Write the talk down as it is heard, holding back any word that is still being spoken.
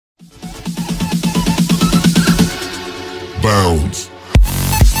bounds.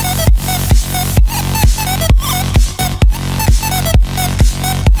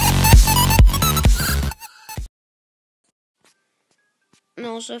 And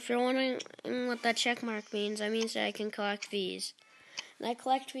also, if you're wondering what that check mark means, that means that I can collect fees. And I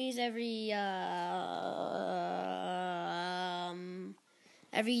collect fees every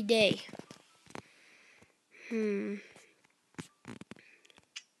day.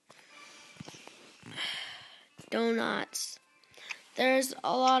 Donuts. There's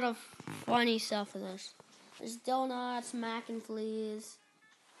a lot of funny stuff in this. There's donuts, mac and fleas,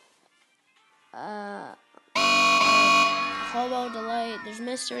 hobo delight. There's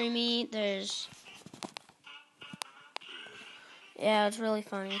mystery meat. Yeah, it's really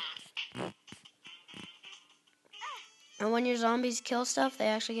funny. And when your zombies kill stuff, they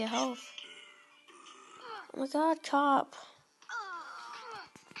actually get health. Oh my god, cop.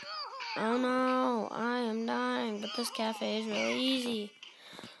 Oh no, I am dying, but this cafe is really easy.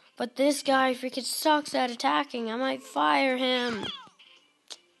 But this guy freaking sucks at attacking. I might fire him.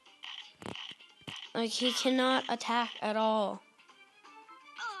 Like, he cannot attack at all.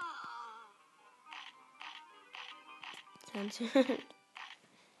 Censored.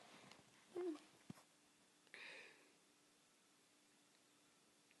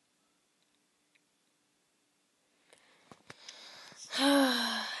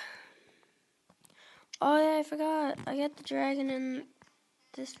 Oh yeah, I forgot. I got the dragon and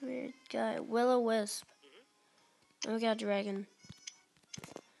this weird guy, Will-O-Wisp. And we got dragon.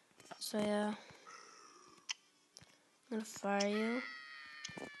 So yeah, I'm gonna fire you.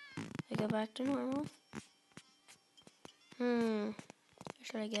 I go back to normal. What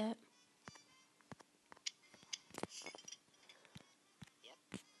should I get?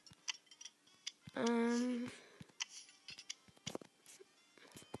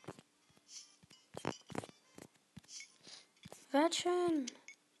 Veteran.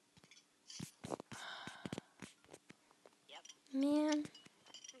 Man.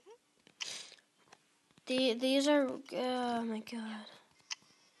 These are, oh my god.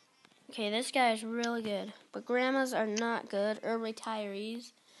 Okay, this guy is really good. But grandmas are not good, or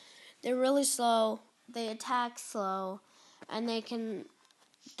retirees. They're really slow. They attack slow. And they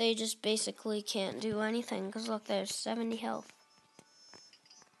just basically can't do anything. Because look, there's 70 health.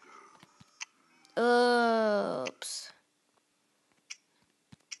 Oops.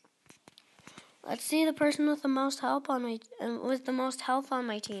 Let's see the person with the most health on my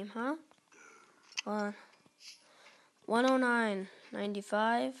team, huh? 109,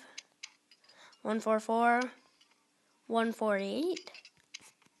 95, 144, 148.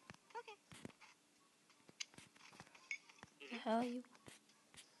 The hell you?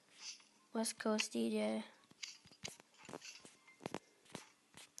 West Coast DJ.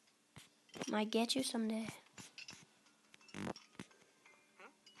 Might get you someday.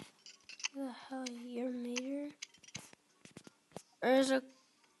 Who the hell? You're major? There's a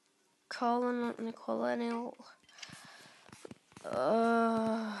colonel.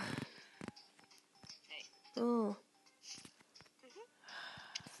 Ooh.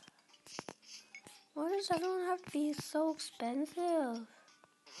 Why does everyone have to be so expensive? I'm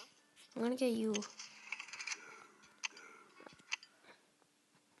gonna get you.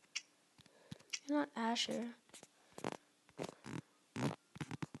 You're not Asher.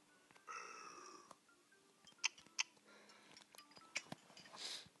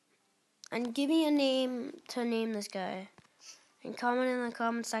 And give me a name to name this guy. And comment in the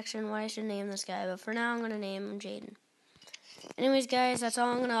comment section why I should name this guy. But for now, I'm going to name him Jaden. Anyways, guys, that's all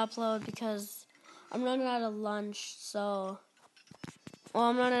I'm going to upload because I'm running out of lunch. So, well,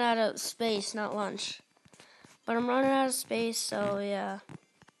 I'm running out of space, not lunch. But I'm running out of space, so yeah.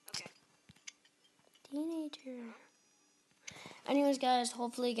 Okay. Teenager. Anyways, guys,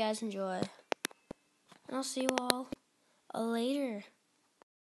 hopefully you guys enjoy. And I'll see you all later.